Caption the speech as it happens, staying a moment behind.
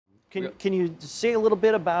Can you say a little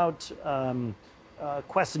bit about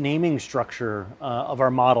Quest naming structure of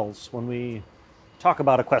our models when we talk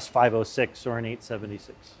about a Quest 506 or an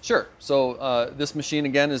 876? Sure. So this machine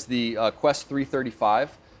again is the Quest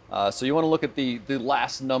 335. So you want to look at the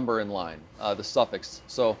last number in line, the suffix.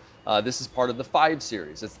 So this is part of the 5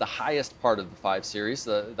 series. It's the highest part of the 5 series,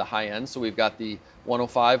 the high end. So we've got the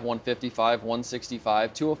 105, 155,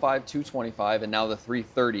 165, 205, 225, and now the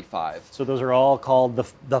 335. So those are all called the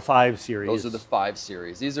 5 series. Those are the 5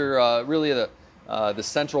 series. These are really the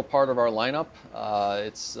central part of our lineup.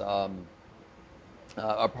 It's our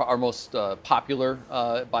most popular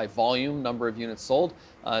by volume, number of units sold.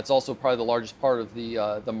 It's also probably the largest part of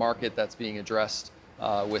the market that's being addressed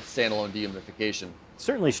with standalone dehumidification.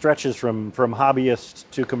 Certainly stretches from hobbyist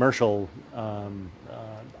to commercial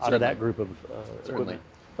out of that group of equipment.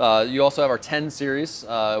 You also have our 10 series,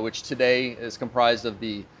 which today is comprised of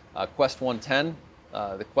the Quest 110,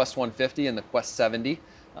 the Quest 150, and the Quest 70.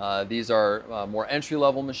 These are more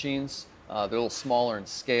entry-level machines. They're a little smaller in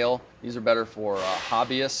scale. These are better for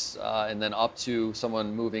hobbyists and then up to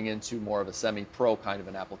someone moving into more of a semi-pro kind of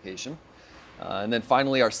an application. And then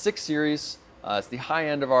finally our 6 series. It's the high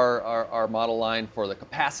end of our model line for the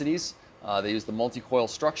capacities. They use the multi-coil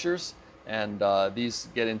structures, and these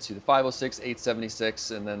get into the 506,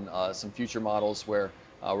 876, and then some future models where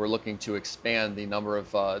we're looking to expand the number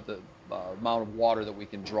of the amount of water that we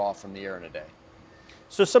can draw from the air in a day.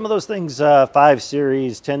 So some of those things, 5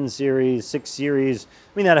 series, 10 series, 6 series, I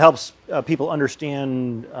mean, that helps people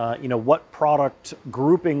understand, what product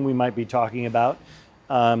grouping we might be talking about.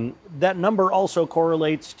 That number also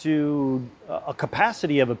correlates to a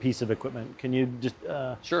capacity of a piece of equipment. Can you just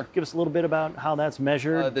Sure. give us a little bit about how that's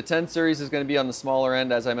measured? The 10 series is going to be on the smaller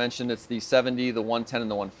end. As I mentioned, it's the 70, the 110,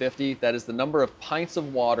 and the 150. That is the number of pints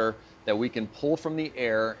of water that we can pull from the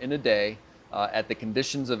air in a day at the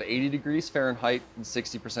conditions of 80 degrees Fahrenheit and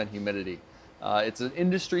 60% humidity. It's an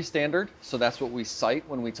industry standard, so that's what we cite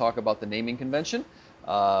when we talk about the naming convention.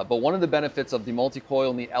 But one of the benefits of the multi-coil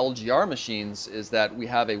and the LGR machines is that we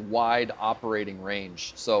have a wide operating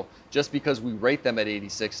range. So just because we rate them at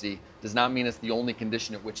 80-60 does not mean it's the only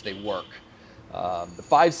condition at which they work. The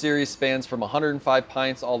 5 series spans from 105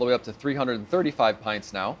 pints all the way up to 335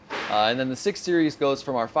 pints now. And then the 6 series goes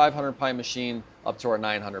from our 500 pint machine up to our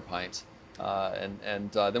 900 pint.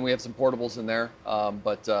 Then we have some portables in there.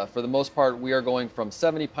 But for the most part, we are going from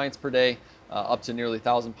 70 pints per day up to nearly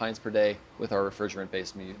 1,000 pints per day with our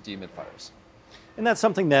refrigerant-based dehumidifiers. And that's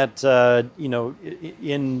something that,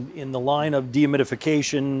 in the line of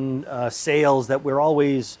dehumidification sales that we're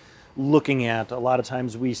always looking at. A lot of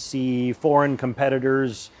times we see foreign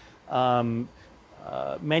competitors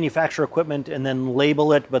manufacture equipment and then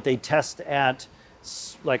label it, but they test at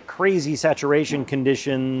like crazy saturation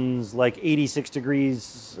conditions, like 86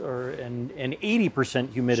 degrees and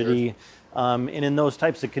 80% humidity. Sure. And in those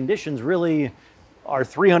types of conditions, really, our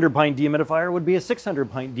 300 pint dehumidifier would be a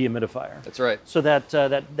 600 pint dehumidifier. That's right. So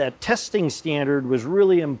that testing standard was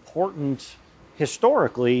really important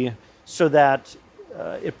historically, so that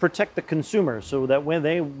it protect the consumer, so that when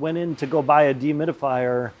they went in to go buy a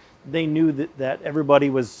dehumidifier, they knew that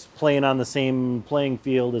everybody was playing on the same playing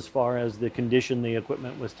field as far as the condition the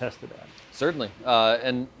equipment was tested at. Certainly,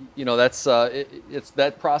 and that's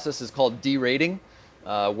that process is called derating,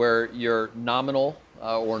 where your nominal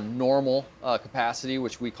or normal capacity,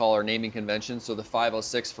 which we call our naming convention. So the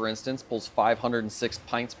 506, for instance, pulls 506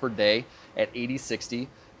 pints per day at 80-60.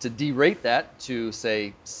 To derate that to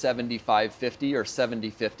say 75-50 or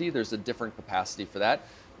 70-50, there's a different capacity for that.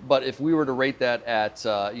 But if we were to rate that at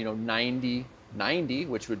 90-90,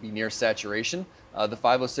 which would be near saturation, the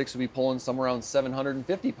 506 would be pulling somewhere around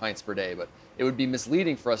 750 pints per day. But it would be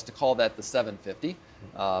misleading for us to call that the 750.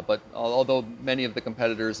 But although many of the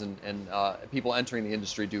competitors and people entering the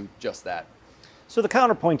industry do just that. So the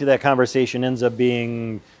counterpoint to that conversation ends up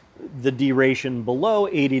being the deration below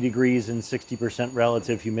 80 degrees and 60%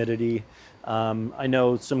 relative humidity. I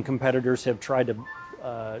know some competitors have tried to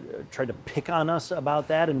pick on us about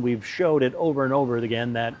that, and we've showed it over and over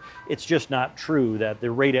again that it's just not true, that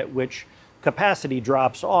the rate at which capacity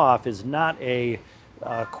drops off is not a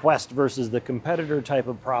Quest versus the competitor type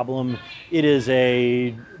of problem. It is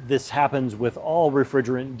this happens with all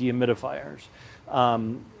refrigerant dehumidifiers.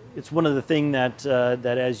 It's one of the things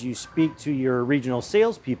that as you speak to your regional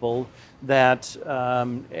salespeople, that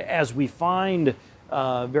as we find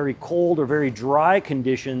very cold or very dry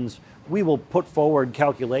conditions, we will put forward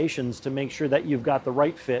calculations to make sure that you've got the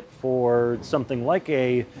right fit for something like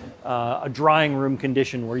a drying room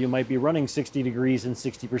condition where you might be running 60 degrees and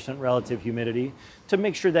 60% relative humidity, to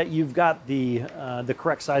make sure that you've got the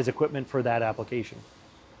correct size equipment for that application.